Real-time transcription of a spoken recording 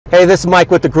Hey, this is Mike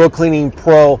with the Grill Cleaning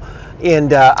Pro,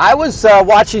 and I was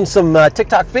watching some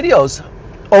TikTok videos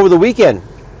over the weekend,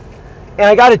 and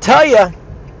I got to tell you,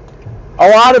 a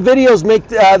lot of videos make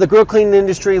the grill cleaning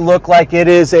industry look like it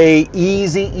is a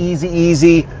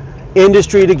easy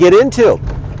industry to get into.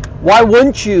 Why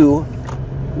wouldn't you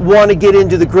want to get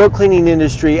into the grill cleaning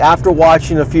industry after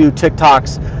watching a few TikTok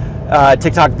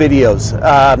videos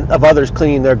of others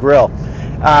cleaning their grill?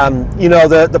 You know,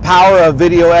 the power of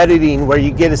video editing, where you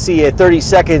get to see a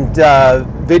 30-second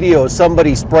video of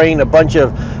somebody spraying a bunch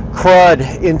of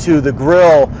crud into the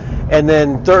grill, and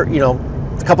then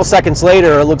a couple seconds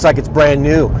later it looks like it's brand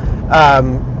new.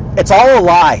 It's all a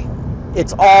lie.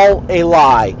 It's all a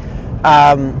lie.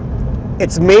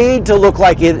 It's made to look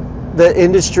like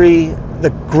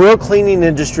the grill cleaning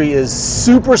industry is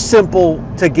super simple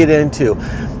to get into.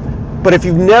 But if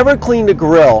you've never cleaned a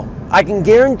grill, I can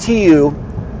guarantee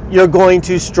you're going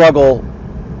to struggle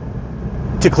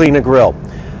to clean a grill.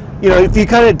 You know, if you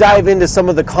kind of dive into some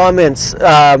of the comments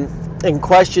and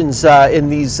questions in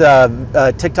these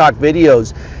TikTok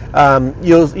videos,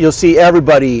 you'll see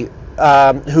everybody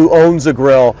who owns a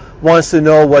grill wants to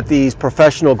know what these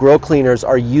professional grill cleaners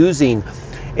are using,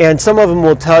 and some of them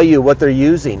will tell you what they're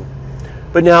using.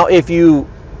 But now, if you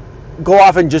go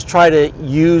off and just try to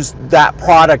use that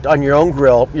product on your own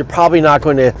grill, you're probably not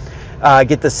going to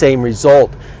get the same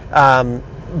result.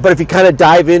 But if you kind of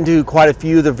dive into quite a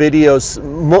few of the videos,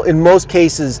 in most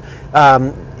cases,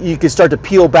 you can start to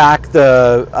peel back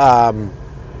the,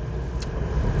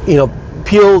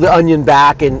 peel the onion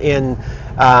back and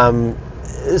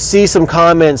see some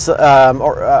comments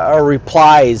or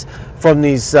replies from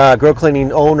these grill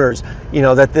cleaning owners. You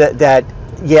know, that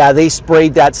yeah, they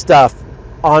sprayed that stuff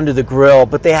onto the grill,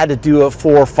 but they had to do it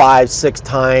 4, 5, 6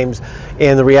 times,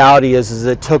 and the reality is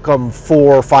it took them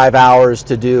 4 or 5 hours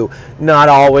to do. Not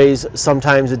always,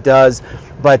 sometimes it does,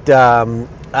 but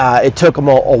it took them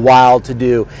a while to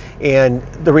do. And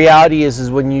the reality is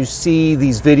when you see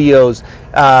these videos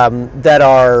that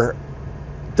are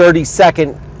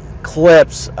 30-second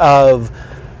clips of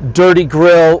dirty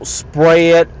grill, spray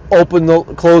it,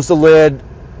 close the lid,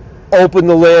 open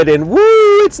the lid, and woo,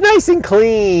 it's nice and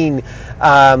clean.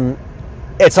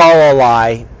 It's all a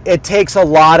lie. It takes a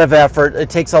lot of effort. It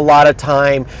takes a lot of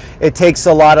time. It takes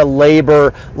a lot of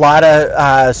labor, a lot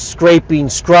of scraping,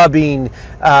 scrubbing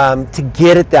to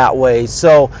get it that way.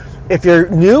 So if you're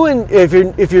new and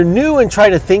if you're new and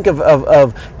trying to think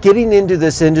of getting into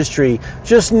this industry,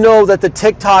 just know that the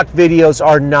TikTok videos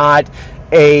are not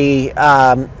a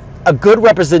good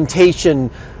representation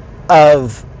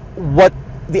of what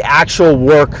the actual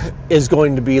work is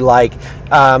going to be like.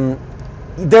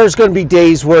 There's going to be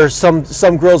days where some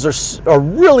grills are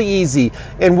really easy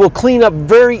and will clean up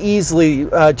very easily,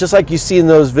 just like you see in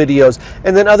those videos.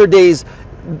 And then other days,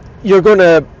 you're going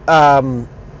to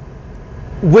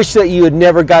wish that you had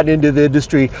never gotten into the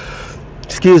industry.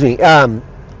 Excuse me,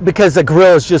 because the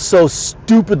grill is just so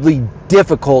stupidly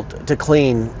difficult to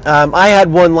clean. I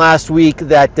had one last week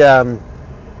that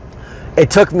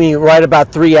it took me right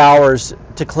about 3 hours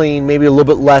to clean, maybe a little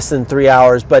bit less than 3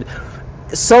 hours, but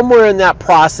somewhere in that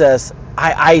process,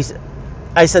 I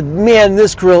said, man,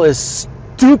 this grill is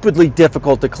stupidly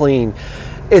difficult to clean.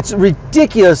 It's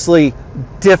ridiculously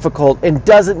difficult and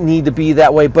doesn't need to be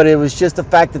that way, but it was just the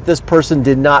fact that this person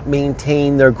did not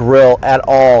maintain their grill at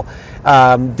all,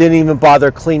 didn't even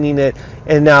bother cleaning it,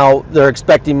 and now they're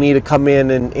expecting me to come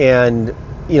in and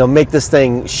make this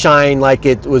thing shine like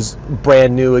it was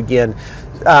brand new again.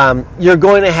 You're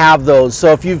going to have those.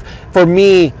 So for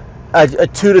me, a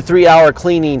 2 to 3 hour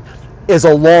cleaning is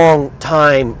a long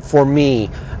time for me.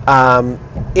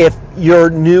 If you're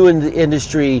new in the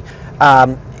industry,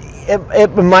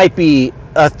 it might be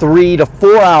a 3 to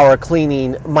 4 hour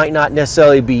cleaning might not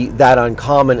necessarily be that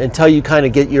uncommon until you kind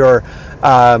of get your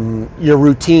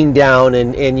routine down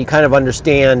and you kind of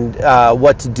understand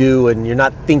what to do, and you're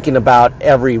not thinking about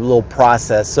every little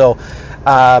process. So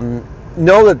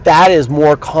know that is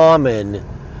more common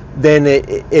than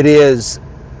it is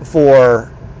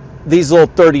for these little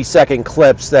 30-second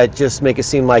clips that just make it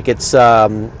seem like it's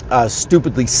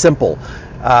stupidly simple.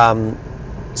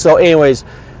 So anyways,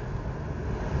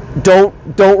 don't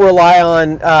rely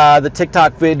on the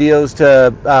TikTok videos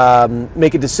to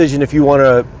make a decision if you want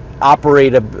to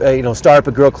operate start up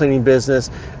a grill cleaning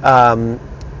business.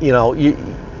 You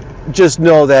just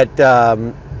know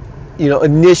that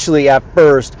initially at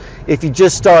first, if you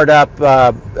just start up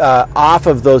off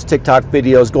of those TikTok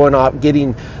videos, going off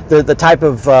getting the type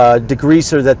of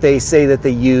degreaser that they say that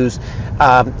they use,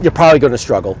 you're probably going to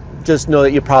struggle. just know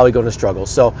that you're probably going to struggle.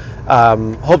 So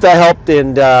hope that helped,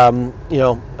 and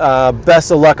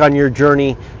best of luck on your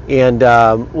journey, and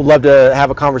we'd love to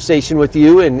have a conversation with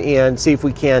you and see if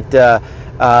we can't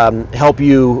help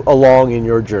you along in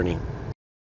your journey.